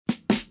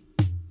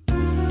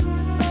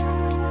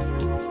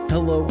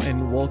Hello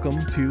and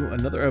welcome to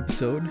another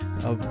episode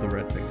of the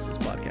Red Pegasus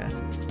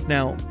podcast.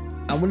 Now,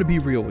 I want to be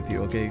real with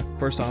you, okay?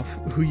 First off,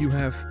 who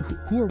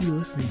are we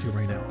listening to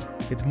right now?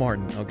 It's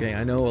Martin, okay?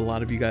 I know a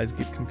lot of you guys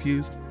get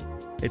confused.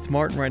 It's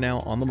Martin right now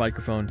on the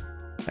microphone.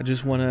 I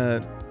just want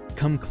to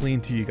come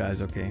clean to you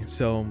guys, okay?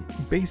 So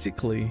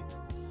basically,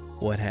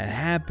 what had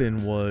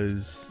happened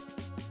was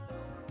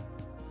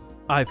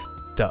I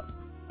f***ed up.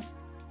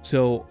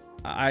 So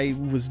I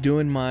was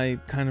doing my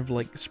kind of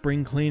like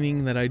spring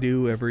cleaning that I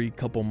do every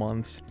couple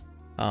months.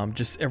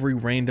 Just every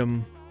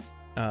random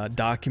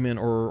document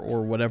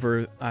or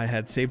whatever I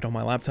had saved on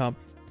my laptop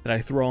that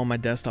I throw on my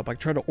desktop. I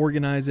try to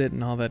organize it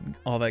and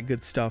all that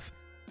good stuff.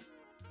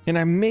 And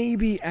I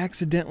maybe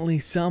accidentally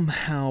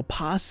somehow,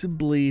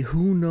 possibly,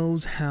 who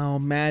knows how,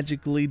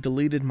 magically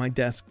deleted my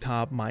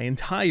desktop, my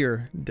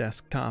entire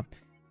desktop,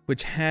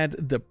 which had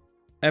the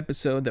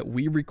episode that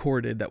we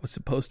recorded that was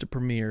supposed to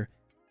premiere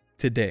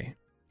today.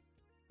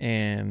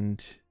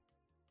 And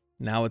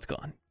now it's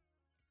gone.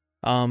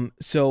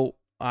 So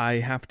I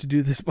have to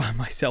do this by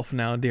myself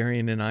now.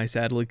 Darian and I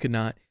sadly could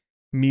not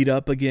meet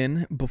up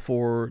again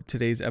before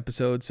today's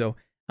episode. So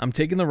I'm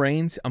taking the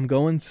reins. I'm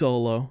going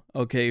solo.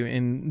 Okay,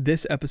 in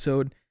this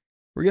episode,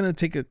 we're going to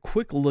take a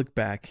quick look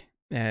back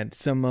at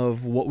some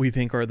of what we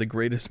think are the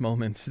greatest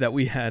moments that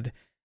we had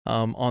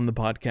on the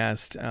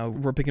podcast.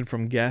 We're picking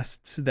from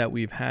guests that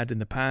we've had in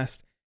the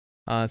past.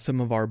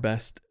 Some of our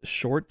best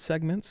short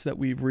segments that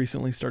we've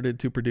recently started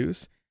to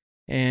produce.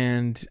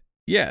 And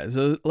yeah,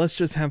 so let's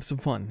just have some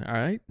fun, all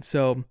right?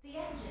 So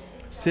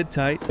sit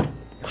tight,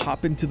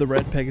 hop into the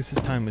Red Pegasus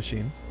time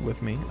machine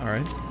with me, all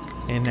right?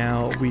 And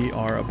now we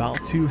are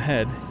about to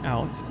head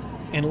out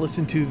and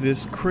listen to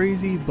this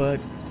crazy but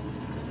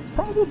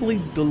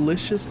probably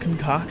delicious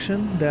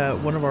concoction that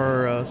one of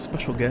our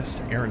special guests,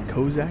 Aaron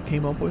Kozak,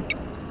 came up with.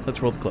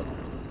 Let's roll the clip.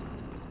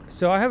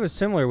 So I have a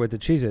similar with the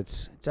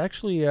Cheez-Its. It's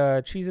actually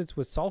Cheez-Its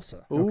with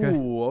salsa.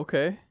 Ooh,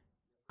 okay.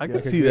 I could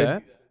Like see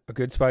that. A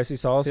good spicy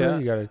salsa. Yeah.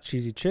 You got a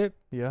cheesy chip.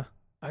 Yeah,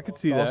 I could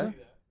see Salsa? that.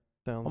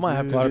 Sounds I might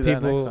have good. to A lot do of that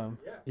next people- time.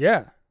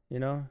 Yeah, you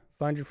know,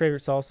 find your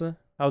favorite salsa.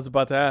 I was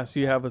about to ask,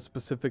 you have a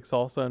specific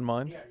salsa in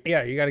mind?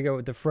 Yeah, you got to go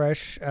with the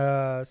fresh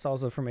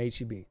salsa from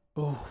H-E-B.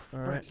 Oh, All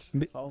right.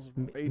 Mi- salsa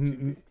m- from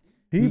m-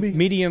 H-E-B.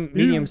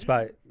 Medium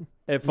spice.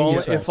 If medium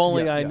only, spice. if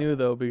only Yeah, I yeah. knew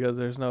though, because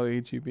there's no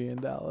H-E-B in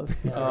Dallas.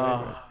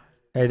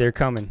 Hey, they're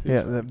coming.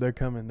 Yeah, they're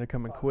coming. They're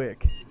coming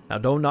quick. Now,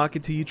 don't knock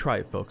it till you try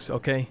it, folks,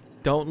 okay?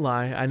 Don't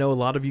lie. I know a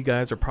lot of you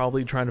guys are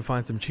probably trying to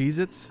find some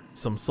Cheez-Its,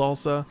 some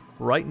salsa,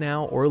 right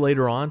now or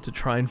later on to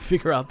try and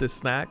figure out this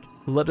snack.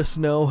 Let us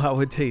know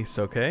how it tastes,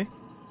 okay?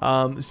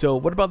 So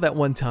what about that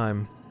one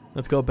time?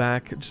 Let's go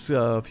back just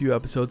a few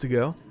episodes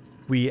ago.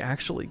 We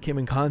actually came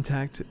in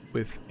contact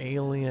with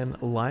alien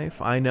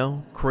life. I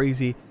know,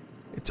 crazy.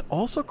 It's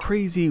also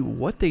crazy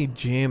what they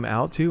jam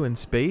out to in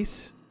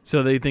space.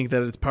 So they think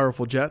that it's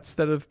powerful jets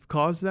that have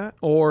caused that,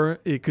 or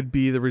it could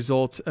be the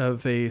result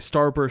of a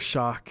starburst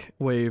shock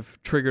wave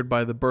triggered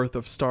by the birth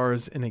of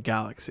stars in a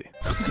galaxy.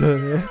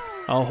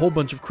 A whole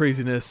bunch of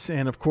craziness,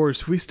 and of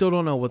course, we still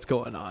don't know what's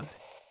going on.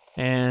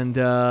 And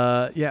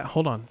yeah,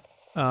 hold on.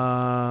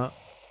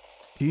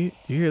 Do you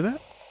hear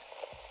that?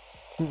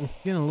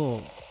 Getting a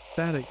little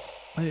static.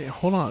 Hey,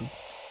 hold on.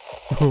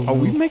 Are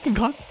we making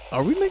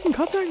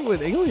contact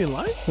with alien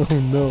life? Oh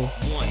no.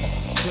 1,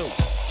 2,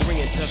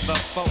 3 into the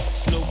 4.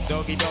 Snoop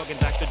Doggy Dogg and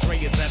Dr. Dre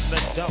is at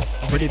the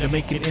door. Ready to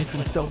make an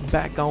entrance, so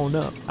back on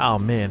up. Oh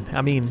man,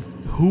 I mean,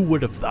 who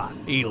would have thought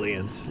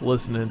aliens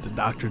listening to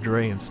Dr.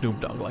 Dre and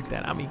Snoop Dogg like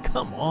that? I mean,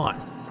 come on.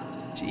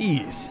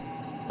 Jeez.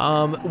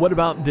 What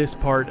about this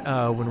part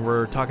when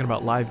we're talking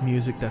about live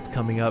music that's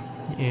coming up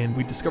and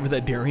we discovered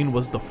that Darian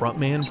was the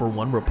frontman for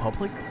One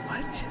Republic?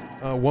 What?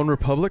 One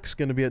Republic's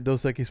gonna be at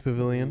Dos Equis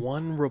Pavilion.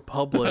 One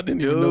Republic. I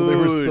didn't even know they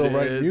were still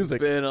writing music.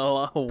 It's been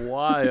a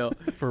while.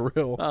 For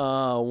real.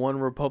 One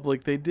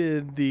Republic. They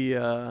did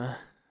the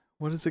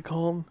what is it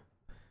called?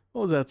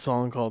 What was that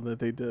song called that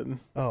they did?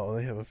 Oh,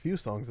 they have a few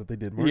songs that they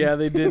did. Marty. Yeah,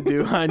 they did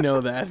do. I know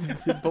that.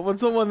 But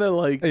what's the one that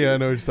like? Yeah, I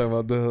know what you're talking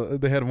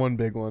about. They had one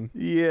big one.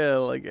 Yeah,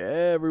 like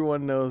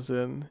everyone knows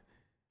it.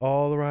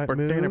 All the right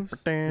moves.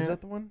 Is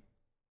that the one?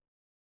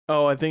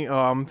 Oh,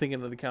 I'm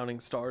thinking of the Counting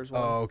Stars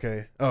one. Oh,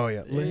 okay. Oh,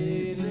 yeah.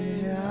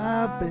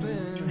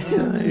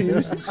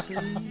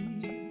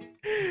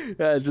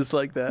 Yeah, just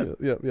like that.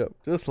 Yep.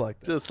 Just like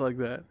that. Just like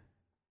that.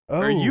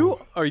 Oh.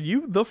 Are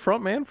you the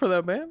front man for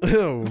that band?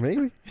 Oh,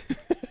 maybe.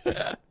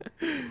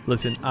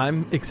 Listen,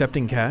 I'm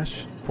accepting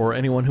cash for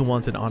anyone who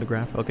wants an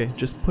autograph. Okay,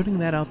 just putting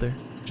that out there.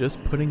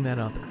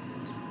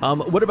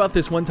 What about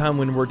this one time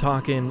when we're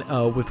talking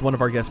with one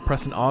of our guests,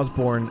 Preston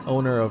Osborne,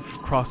 owner of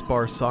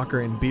Crossbar Soccer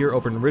and Beer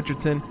over in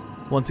Richardson.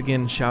 Once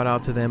again, shout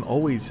out to them,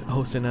 always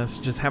hosting us,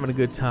 just having a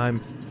good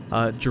time.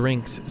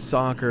 Drinks,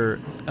 soccer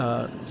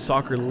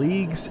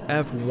leagues,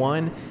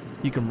 F1.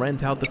 You can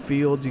rent out the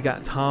fields. You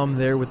got Tom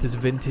there with his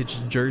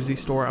vintage jersey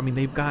store. I mean,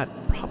 they've got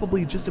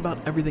probably just about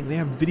everything. They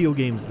have video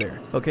games there,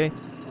 okay?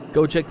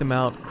 Go check them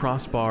out.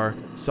 Crossbar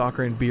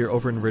Soccer and Beer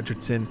over in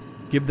Richardson.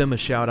 Give them a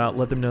shout out.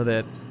 Let them know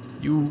that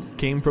you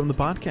came from the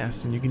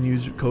podcast, and you can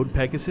use code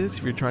Pegasus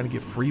if you're trying to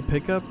get free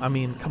pickup. I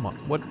mean, come on,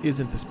 what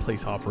isn't this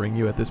place offering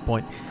you at this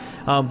point?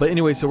 But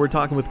anyway, so we're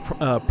talking with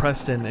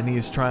Preston, and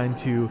he's trying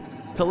to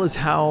tell us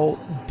how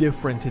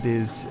different it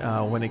is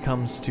when it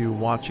comes to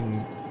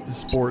watching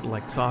sport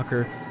like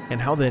soccer,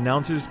 and how the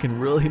announcers can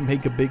really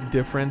make a big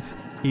difference.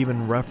 He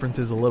even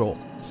references a little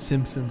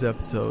Simpsons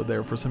episode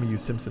there for some of you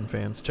Simpson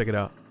fans. Check it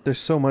out. There's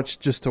so much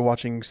just to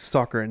watching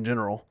soccer in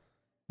general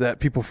that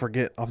people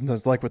forget,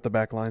 oftentimes, like with the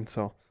back line.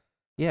 So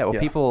yeah, well,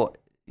 people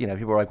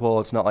are like,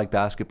 well, it's not like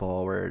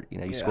basketball where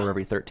you score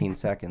every 13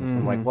 seconds.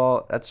 I'm like,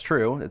 well, that's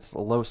true. It's a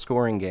low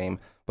scoring game,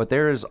 but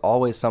there is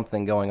always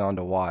something going on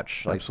to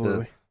watch. Like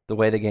Absolutely. the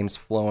way the game's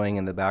flowing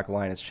and the back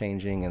line is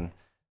changing, and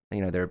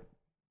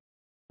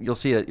you'll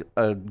see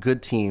a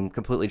good team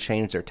completely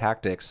change their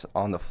tactics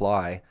on the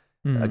fly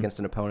against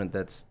an opponent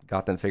that's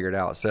got them figured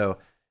out. So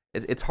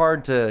it's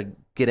hard to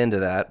get into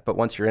that, but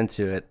once you're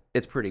into it,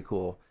 it's pretty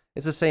cool.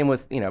 It's the same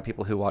with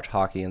people who watch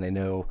hockey and they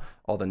know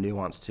all the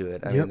nuance to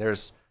it. I mean,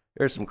 there's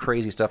some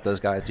crazy stuff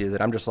those guys do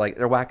that I'm just like,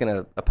 they're whacking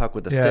a puck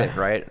with a stick,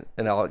 right?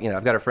 And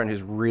I've got a friend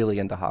who's really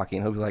into hockey,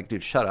 and he'll be like,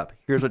 dude, shut up.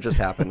 Here's what just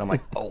happened. I'm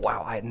like, oh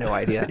wow, I had no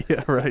idea.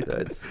 Yeah, right. So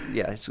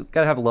it's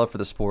got to have a love for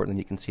the sport, and then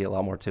you can see a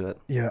lot more to it.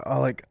 Yeah,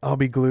 I'll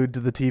be glued to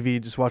the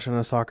TV just watching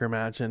a soccer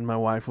match, and my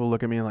wife will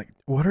look at me and like,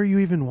 what are you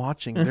even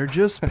watching? They're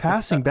just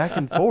passing back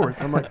and forth.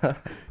 I'm like,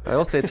 I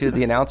will say too,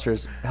 the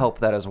announcers help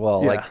that as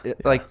well.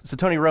 So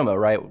Tony Romo,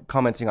 right,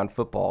 commenting on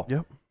football.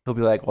 Yep. He'll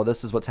be like, well,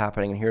 this is what's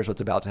happening, and here's what's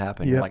about to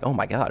happen. Yep. You're like, oh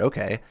my God,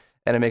 okay.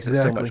 And it makes it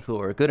so much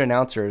cooler. Good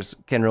announcers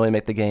can really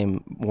make the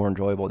game more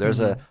enjoyable. There's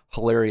a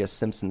hilarious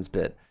Simpsons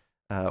bit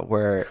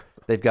where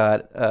they've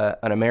got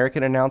an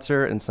American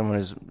announcer and someone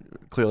who's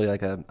clearly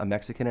like a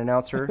Mexican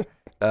announcer.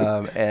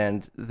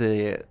 And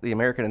the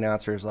American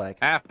announcer is like,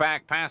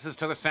 halfback passes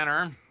to the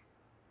center.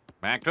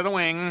 Back to the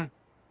wing.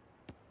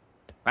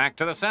 Back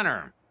to the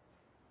center.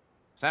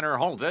 Center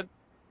holds it.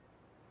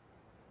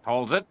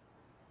 Holds it.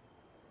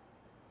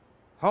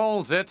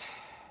 Holds it.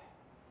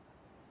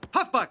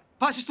 Halfback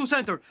passes to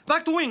center,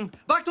 back to wing,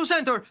 back to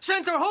center,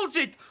 center holds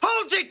it,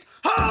 holds it,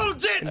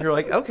 holds it. and you're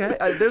like, okay,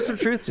 there's some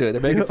truth to it.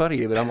 They're making fun of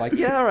you, but I'm like,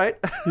 yeah, all right.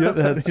 Yeah,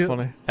 that's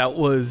funny. That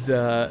was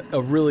a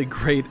really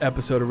great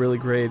episode, a really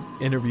great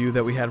interview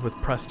that we had with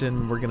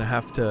Preston. We're going to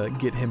have to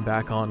get him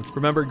back on.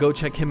 Remember, go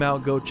check him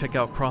out. Go check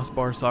out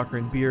Crossbar Soccer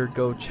and Beer.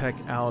 Go check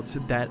out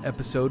that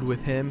episode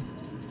with him.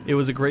 It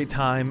was a great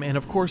time. And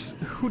of course,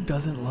 who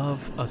doesn't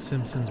love a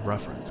Simpsons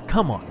reference?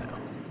 Come on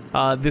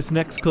now. This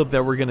next clip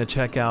that we're going to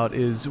check out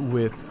is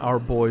with our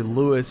boy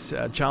Lewis,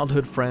 a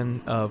childhood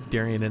friend of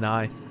Darian and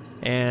I.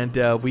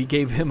 And we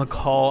gave him a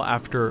call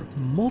after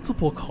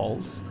multiple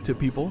calls to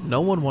people.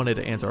 No one wanted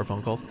to answer our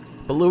phone calls,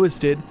 but Lewis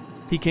did.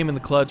 He came in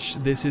the clutch.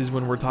 This is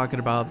when we're talking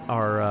about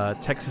our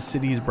Texas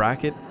cities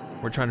bracket.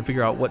 We're trying to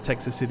figure out what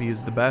Texas city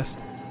is the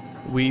best.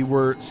 We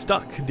were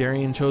stuck.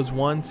 Darian chose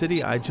one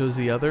city, I chose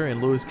the other,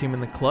 and Lewis came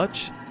in the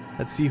clutch.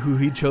 Let's see who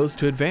he chose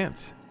to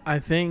advance. I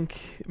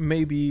think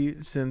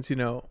maybe since,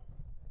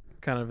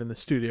 kind of in the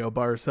studio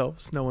by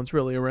ourselves, no one's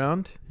really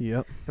around.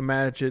 yep.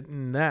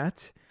 Imagine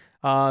that.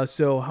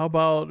 So how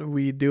about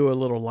we do a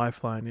little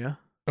lifeline, yeah?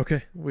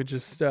 Okay. We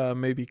just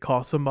maybe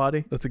call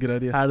somebody That's a good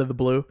idea. out of the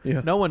blue.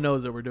 Yeah. No one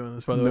knows that we're doing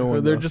this, by the No way.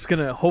 one They're knows. just going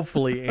to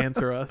hopefully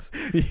answer us,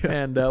 Yeah.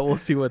 and we'll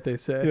see what they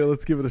say. Yeah,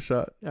 let's give it a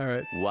shot. All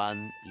right.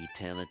 One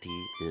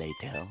eternity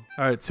later.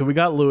 All right, so we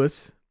got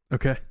Lewis,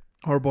 Okay.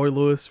 our boy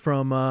Lewis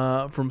from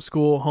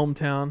school,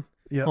 hometown,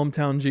 Yep.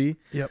 hometown G.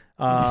 Yep.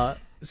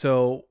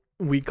 So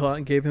we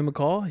gave him a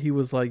call. He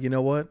was like, you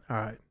know what? All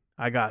right,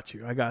 I got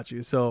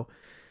you. So,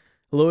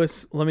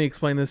 Lewis, let me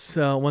explain this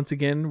once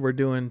again. We're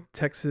doing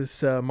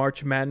Texas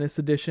March Madness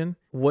edition.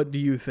 What do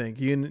you think?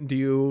 Do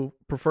you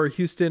prefer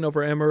Houston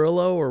over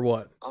Amarillo or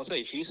what? I'll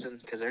say Houston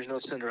because there's no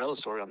Cinderella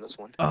story on this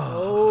one.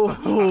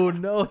 Oh,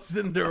 no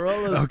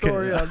Cinderella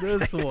story on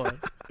this one.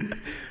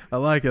 I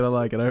like it.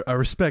 I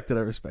respect it.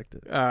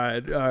 All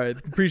right.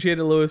 Appreciate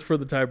it, Lewis, for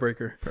the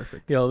tiebreaker.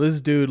 Perfect. Yo,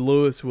 this dude,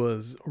 Lewis,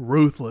 was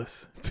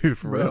ruthless. Dude,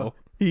 for real.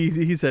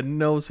 He said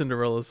no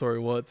Cinderella story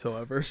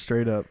whatsoever.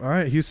 Straight up. All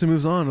right, Houston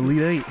moves on.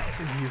 Elite Eight.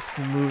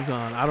 Houston moves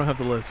on. I don't have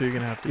the list, so you're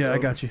going to have to Yeah, go. I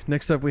got you.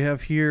 Next up we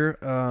have here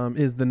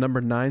is the number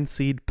 9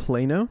 seed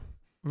Plano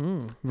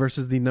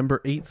versus the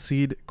number 8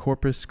 seed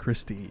Corpus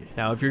Christi.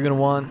 Now, if you're going to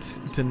want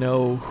to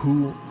know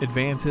who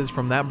advances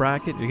from that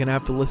bracket, you're going to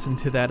have to listen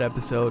to that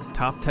episode,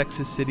 Top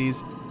Texas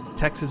Cities,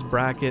 Texas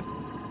Bracket.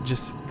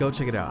 Just go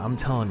check it out. I'm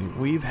telling you,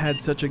 we've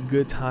had such a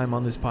good time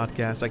on this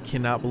podcast. I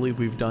cannot believe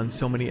we've done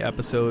so many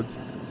episodes.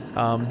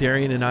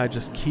 Darian and I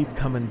just keep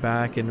coming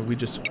back, and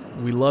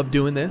we love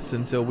doing this,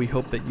 and so we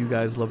hope that you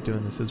guys love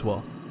doing this as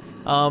well.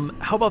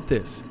 How about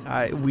this?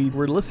 We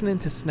were listening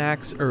to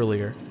Snacks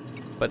earlier,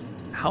 but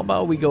how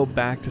about we go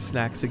back to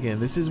Snacks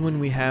again? This is when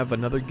we have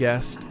another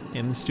guest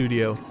in the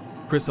studio,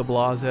 Chris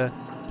Ablaza.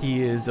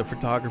 He is a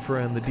photographer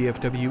in the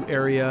DFW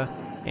area,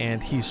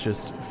 and he's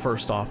just,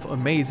 first off,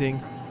 amazing.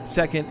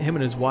 Second, him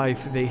and his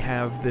wife, they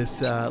have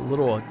this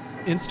little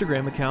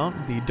Instagram account,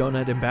 the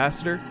Donut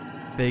Ambassador.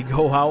 They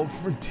go out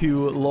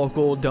to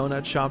local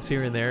donut shops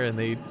here and there, and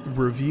they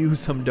review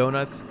some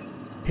donuts.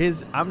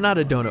 I'm not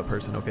a donut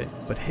person, okay,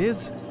 but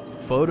his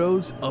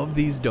photos of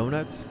these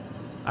donuts,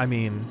 I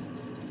mean,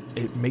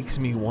 it makes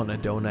me want a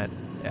donut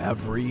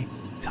every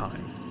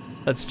time.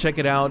 Let's check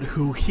it out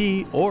who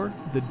he or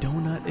the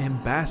donut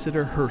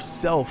ambassador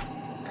herself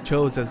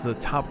chose as the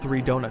top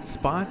 3 donut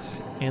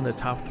spots and the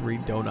top 3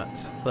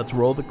 donuts. Let's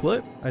roll the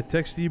clip. I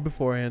texted you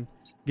beforehand.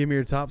 Give me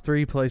your top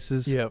 3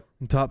 places. Yep.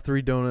 And top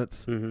 3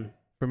 donuts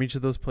from each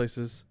of those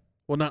places.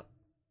 Well, not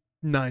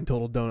 9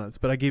 total donuts,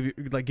 but I gave you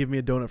give me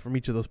a donut from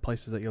each of those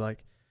places that you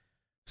like.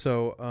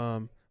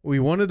 So we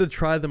wanted to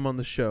try them on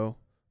the show,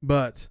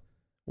 but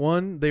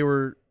 1, they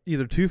were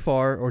either too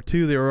far, or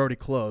 2, they were already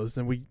closed,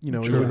 and we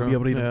wouldn't be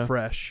able to eat them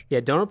fresh.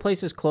 Yeah, donut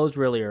places closed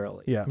really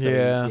early.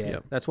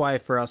 Yeah. That's why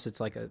for us it's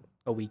like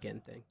a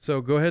weekend thing.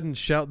 So go ahead and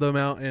shout them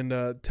out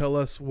and tell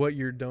us what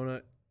your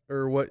donut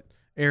or what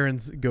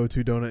Aaron's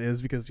go-to donut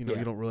is, because you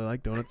don't really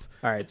like donuts.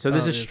 All right, so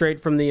this is straight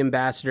from the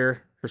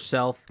ambassador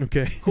herself.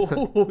 Okay.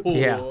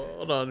 Yeah.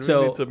 Hold on.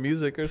 So- We need some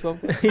music or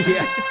something.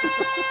 Yeah.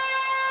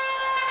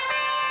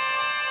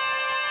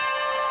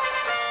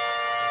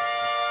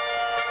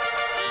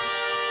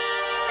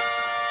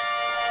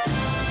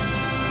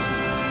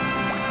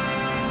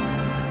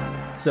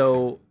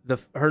 So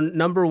her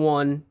number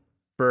one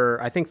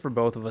I think for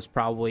both of us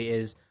probably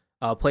is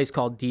a place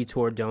called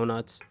Detour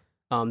Donuts.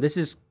 This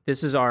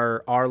is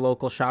our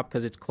local shop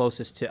because it's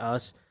closest to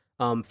us.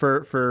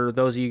 For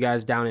those of you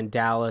guys down in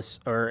Dallas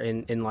or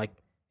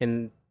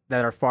in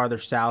that are farther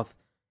south,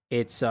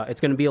 it's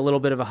going to be a little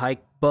bit of a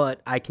hike,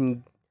 but I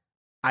can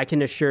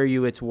assure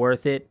you it's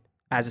worth it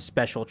as a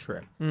special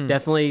trip.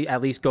 Definitely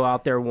at least go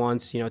out there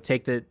once.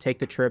 Take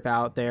the trip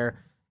out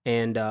there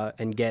and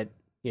get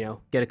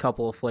a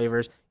couple of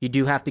flavors. You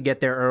do have to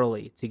get there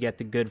early to get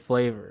the good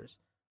flavors.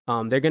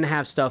 They're going to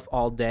have stuff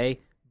all day,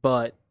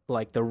 but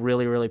like the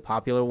really, really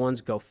popular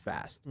ones go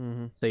fast.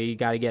 So you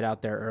got to get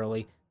out there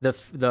early.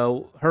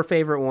 Her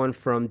favorite one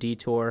from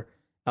Detour,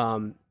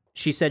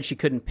 she said she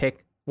couldn't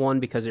pick one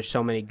because there's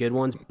so many good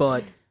ones,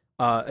 but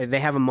they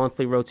have a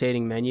monthly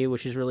rotating menu,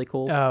 which is really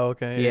cool. Oh,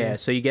 okay. Yeah,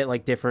 so you get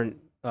like different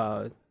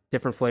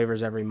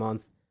flavors every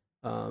month.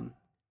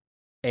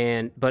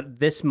 But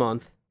this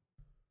month,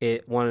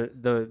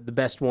 the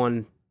best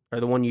one, or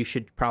the one you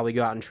should probably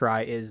go out and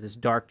try, is this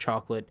dark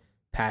chocolate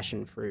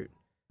passion fruit.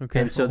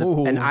 Okay. And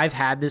so and I've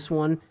had this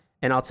one,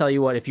 and I'll tell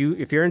you what, if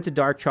you're into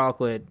dark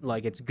chocolate,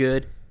 like, it's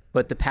good,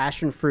 but the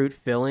passion fruit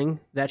filling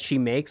that she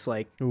makes,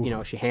 like,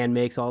 she hand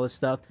makes all this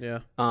stuff.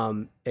 Yeah.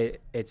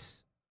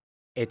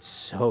 It's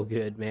so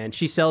good, man.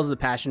 She sells the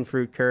passion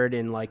fruit curd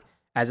in like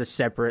as a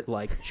separate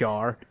like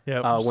jar. Yeah.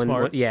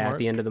 Smart. At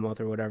the end of the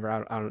month or whatever.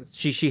 I don't.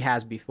 She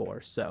has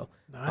before. So,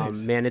 nice.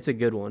 Man, it's a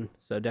good one.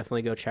 So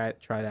definitely go try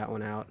that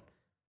one out.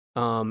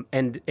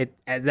 And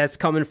that's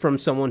coming from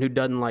someone who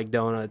doesn't like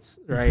donuts,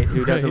 right?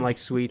 Who doesn't like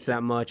sweets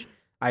that much.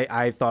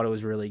 I thought it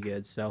was really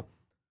good. So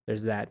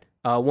there's that.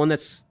 One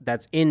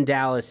that's in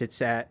Dallas.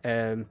 It's at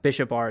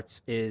Bishop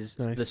Arts. Is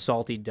the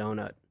salty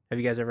donut. Have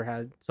you guys ever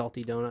had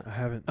salty donut? I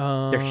haven't.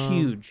 They're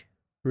huge.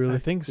 Really? I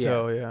think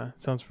so. Yeah.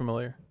 Sounds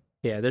familiar.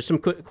 Yeah, there's some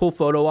cool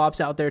photo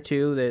ops out there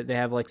too. They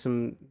have like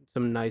some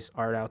nice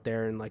art out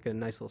there and like a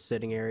nice little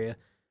sitting area.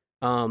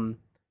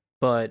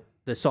 But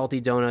the salty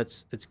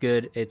donuts, it's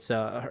good. It's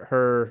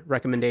her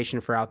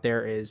recommendation for out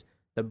there is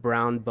the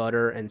brown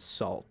butter and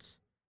salt.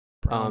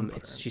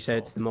 She said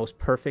it's the most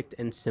perfect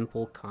and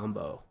simple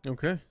combo.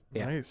 Okay.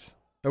 Yeah. Nice.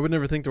 I would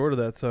never think to order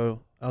that,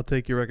 so I'll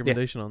take your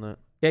recommendation on that.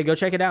 Yeah, go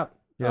check it out.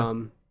 Yeah.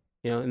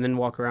 And then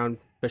walk around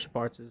Bishop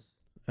Arts.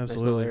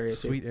 Absolutely. Nice area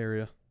Sweet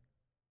area.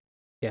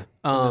 Yeah.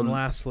 And then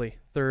lastly,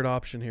 third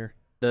option here.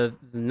 The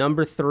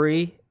number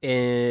 3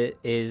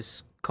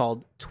 is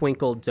called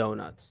Twinkle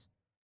Donuts.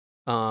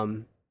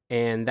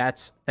 And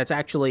that's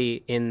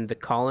actually in the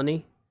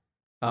Colony,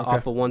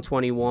 off of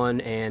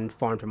 121 and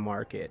Farm to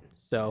Market.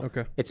 So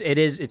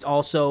it's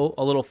also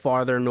a little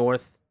farther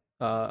north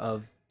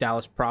of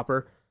Dallas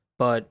proper,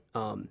 but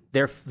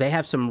they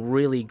have some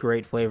really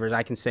great flavors.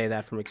 I can say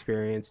that from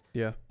experience.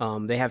 Yeah.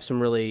 They have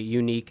some really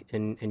unique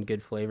and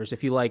good flavors.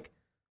 If you like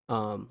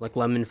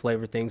lemon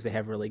flavored things, they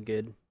have really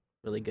good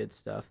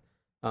stuff.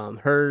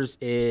 Hers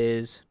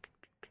is.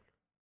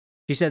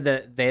 She said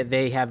that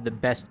they have the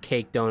best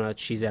cake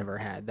donuts she's ever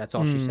had. That's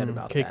all she said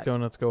about cake that. Cake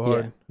donuts go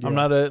hard. Yeah. I'm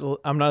not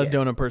a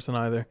donut person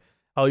either.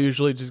 I'll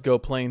usually just go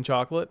plain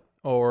chocolate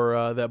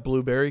or that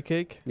blueberry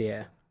cake.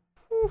 Yeah.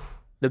 Oof.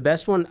 The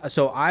best one.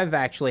 So I've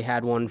actually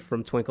had one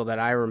from Twinkle that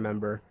I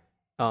remember,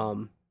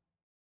 and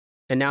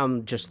now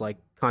I'm just like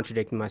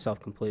contradicting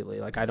myself completely.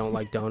 Like, I don't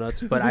like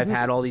donuts, but I've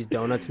had all these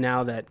donuts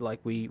now that like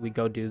we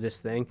go do this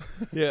thing.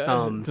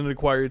 Yeah, it's an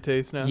acquired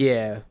taste now.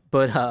 Yeah,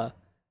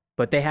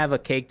 but they have a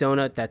cake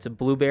donut that's a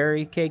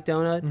blueberry cake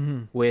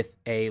donut with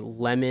a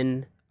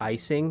lemon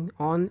icing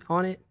on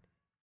it,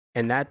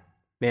 and that,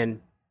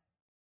 man,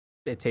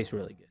 it tastes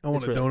really good. I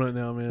want a donut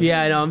now, man.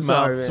 Yeah, I know. I'm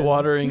sorry. Mouth's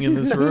watering in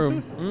this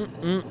room.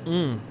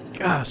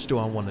 Gosh, do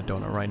I want a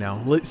donut right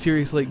now?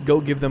 Seriously, go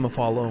give them a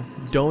follow.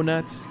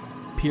 Donuts,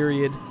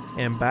 period,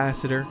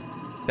 ambassador.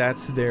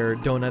 That's their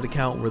donut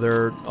account where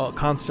they're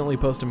constantly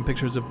posting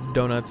pictures of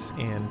donuts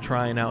and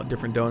trying out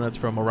different donuts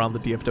from around the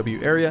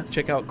DFW area.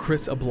 Check out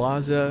Chris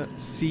Ablaza,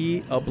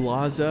 C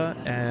Ablaza,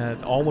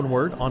 at all one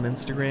word on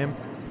Instagram.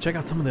 Check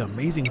out some of the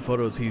amazing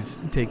photos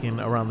he's taken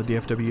around the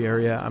DFW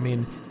area. I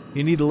mean,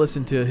 you need to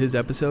listen to his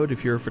episode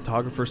if you're a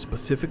photographer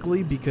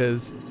specifically,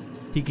 because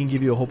he can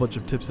give you a whole bunch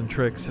of tips and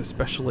tricks,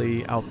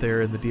 especially out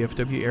there in the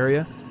DFW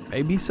area.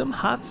 Maybe some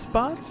hot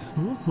spots.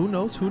 Who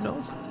knows? Who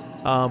knows?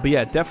 But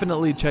yeah,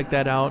 definitely check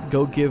that out.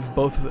 Go give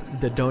both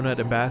the Donut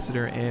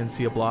Ambassador and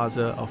Cia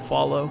Blaza a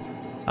follow.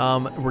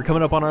 We're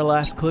coming up on our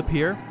last clip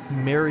here.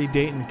 Marry,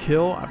 date, and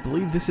kill. I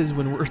believe this is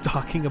when we're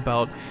talking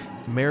about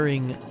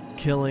marrying,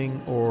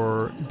 killing,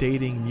 or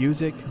dating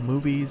music,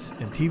 movies,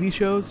 and TV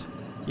shows.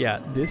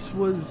 Yeah, this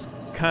was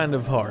kind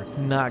of hard.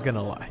 Not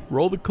gonna lie.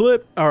 Roll the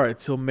clip. All right,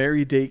 so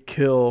marry, date,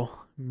 kill,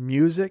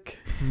 music,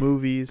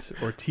 movies,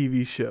 or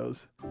TV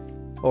shows.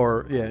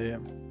 Or, yeah.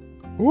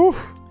 Woo!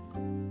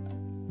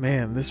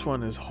 Man, this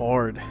one is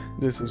hard.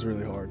 This is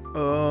really hard.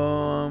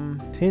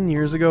 10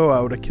 years ago, I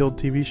would have killed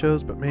TV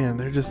shows, but man,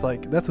 they're just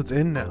like, that's what's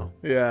in now.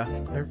 Yeah.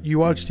 You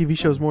watch TV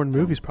shows more than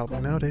movies probably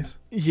nowadays.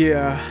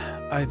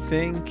 Yeah, I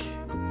think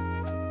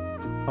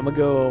I'm gonna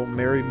go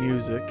marry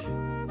music.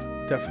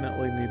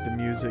 Definitely need the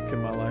music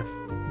in my life.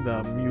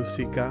 The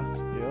musica.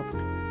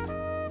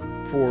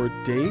 Yep. For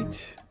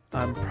date,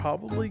 I'm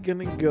probably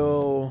gonna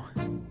go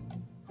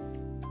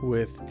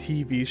with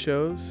TV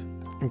shows.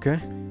 Okay.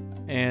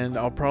 And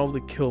I'll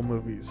probably kill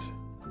movies.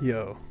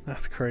 Yo,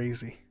 that's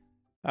crazy.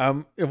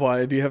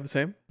 Why? Do you have the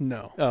same?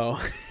 No.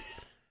 Oh.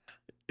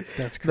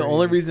 That's crazy. The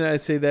only reason I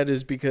say that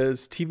is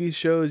because TV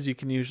shows you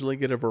can usually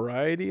get a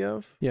variety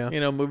of. Yeah. You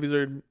know, movies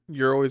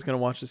you're always going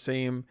to watch the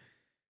same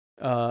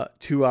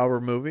 2-hour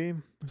movie.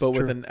 That's but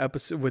true. with an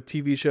episode, with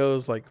TV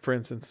shows, like for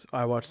instance,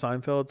 I watch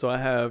Seinfeld, so I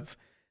have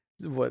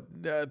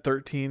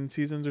 13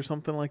 seasons or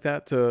something like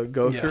that to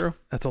go through.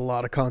 That's a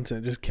lot of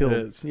content. Just kill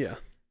it. Yeah.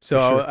 So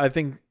sure. I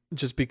think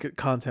just because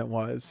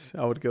content-wise,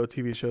 I would go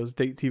TV shows,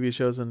 date TV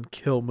shows, and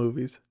kill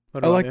movies.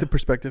 I like the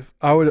perspective.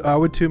 I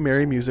would too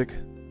marry music.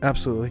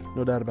 Absolutely.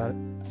 No doubt about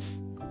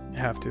it.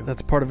 Have to.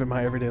 That's part of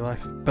my everyday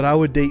life. But I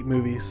would date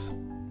movies.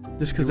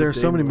 Just because there are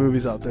so many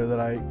movies out there that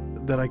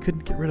I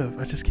couldn't get rid of.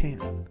 I just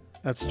can't.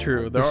 That's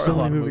true. There's are so a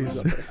lot many of movies.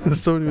 out there.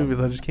 There's so many movies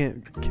I just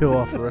can't kill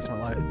off for the rest of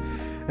my life.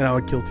 And I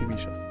would kill TV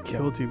shows.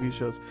 Kill TV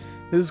shows.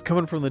 This is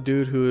coming from the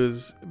dude who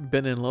has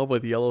been in love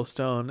with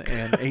Yellowstone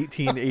and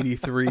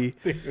 1883.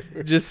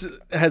 Just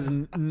has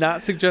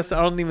not suggested,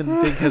 I don't even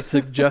think has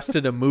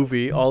suggested a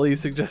movie. All he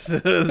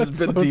suggested has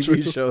been so TV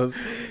true. shows.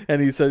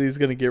 And he said he's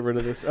going to get rid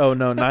of this. Oh,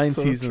 no, 9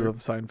 so seasons true. of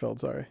Seinfeld.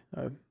 Sorry.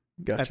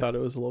 Gotcha. I thought it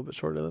was a little bit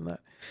shorter than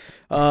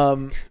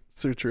that.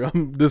 So true.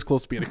 I'm this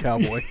close to being a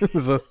cowboy.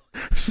 So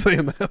just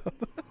saying that.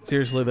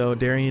 Seriously though,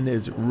 Darian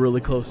is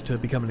really close to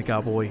becoming a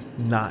cowboy,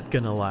 not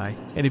gonna lie.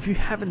 And if you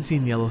haven't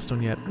seen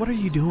Yellowstone yet, what are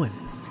you doing?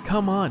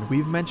 Come on,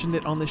 we've mentioned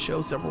it on the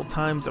show several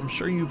times. I'm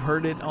sure you've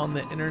heard it on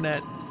the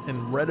internet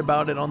and read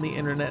about it on the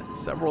internet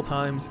several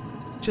times.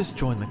 Just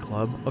join the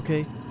club,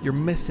 okay? You're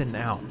missing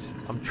out.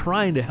 I'm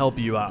trying to help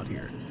you out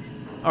here.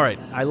 Alright,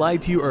 I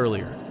lied to you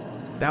earlier.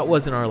 That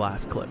wasn't our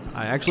last clip.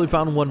 I actually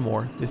found one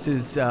more. This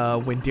is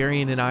when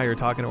Darian and I are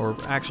talking, or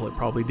actually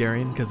probably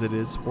Darian because it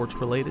is sports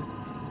related.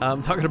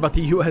 Talking about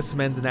the U.S.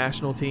 men's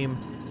national team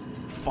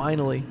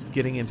finally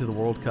getting into the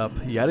World Cup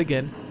yet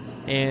again.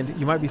 And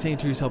you might be saying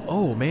to yourself,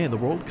 oh man, the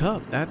World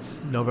Cup,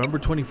 that's November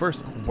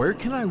 21st. Where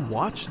can I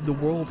watch the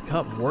World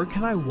Cup? Where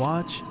can I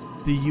watch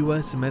the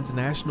U.S. men's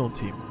national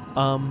team?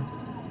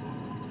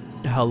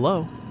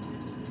 Hello?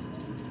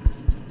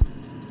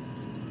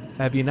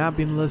 Have you not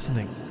been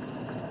listening?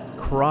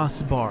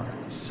 Crossbar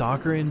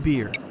Soccer and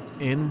Beer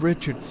in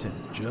Richardson,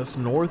 just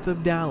north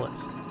of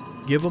Dallas.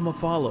 Give them a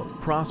follow,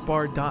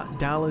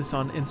 crossbar.dallas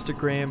on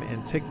Instagram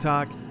and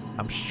TikTok.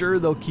 I'm sure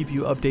they'll keep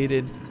you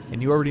updated,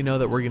 and you already know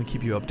that we're going to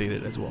keep you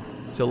updated as well.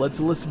 So let's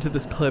listen to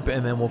this clip,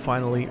 and then we'll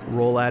finally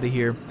roll out of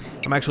here.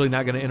 I'm actually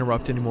not going to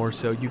interrupt anymore,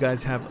 so you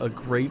guys have a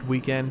great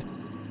weekend.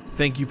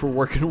 Thank you for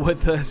working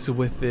with us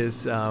with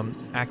this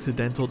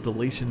accidental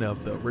deletion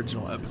of the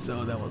original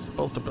episode that was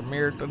supposed to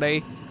premiere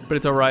today. But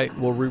it's all right.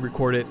 We'll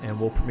re-record it and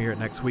we'll premiere it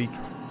next week.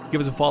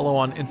 Give us a follow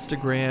on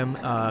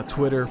Instagram,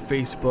 Twitter,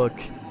 Facebook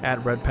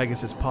at Red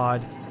Pegasus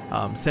Pod.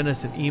 Send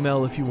us an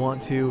email if you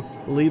want to.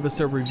 Leave us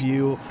a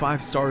review,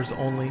 5 stars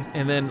only.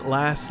 And then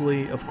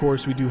lastly, of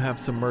course, we do have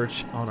some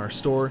merch on our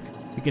store.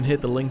 You can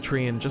hit the link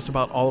tree in just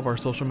about all of our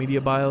social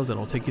media bios and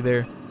it'll take you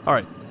there. All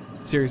right.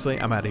 Seriously,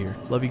 I'm out of here.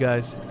 Love you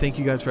guys. Thank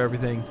you guys for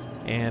everything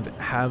and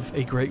have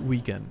a great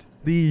weekend.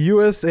 The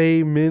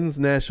USA men's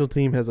national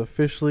team has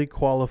officially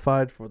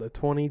qualified for the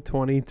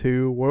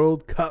 2022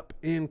 World Cup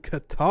in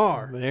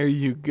Qatar. There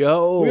you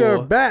go. We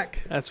are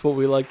back. That's what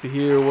we like to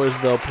hear. Where's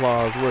the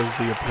applause? Where's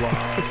the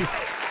applause?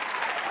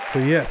 So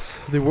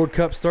yes, the World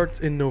Cup starts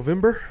in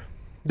November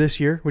this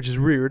year, which is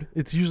weird.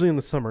 It's usually in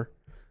the summer.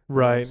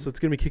 Right. So it's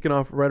going to be kicking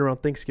off right around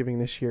Thanksgiving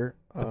this year.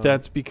 But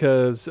that's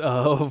because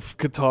of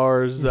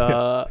Qatar's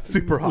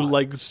super hot.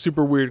 like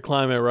super weird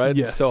climate, right?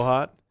 Yes. It's so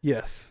hot.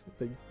 Yes.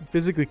 They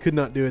physically could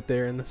not do it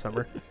there in the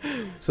summer.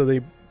 So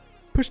they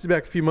pushed it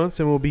back a few months,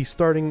 and we'll be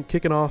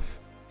kicking off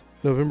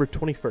November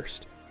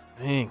 21st.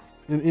 Dang.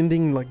 And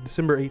ending like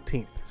December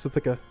 18th. So it's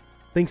like a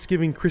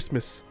Thanksgiving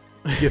Christmas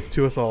gift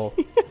to us all.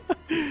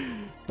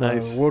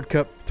 Nice. World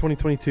Cup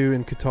 2022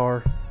 in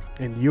Qatar,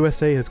 and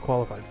USA has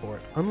qualified for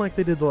it, unlike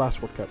they did the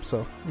last World Cup.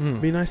 So it'd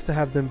be nice to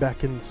have them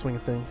back in the swing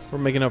of things. We're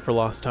making up for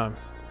lost time.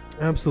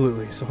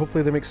 Absolutely. So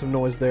hopefully they make some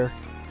noise there.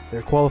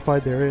 They're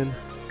qualified. They're in.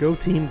 Go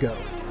team, go.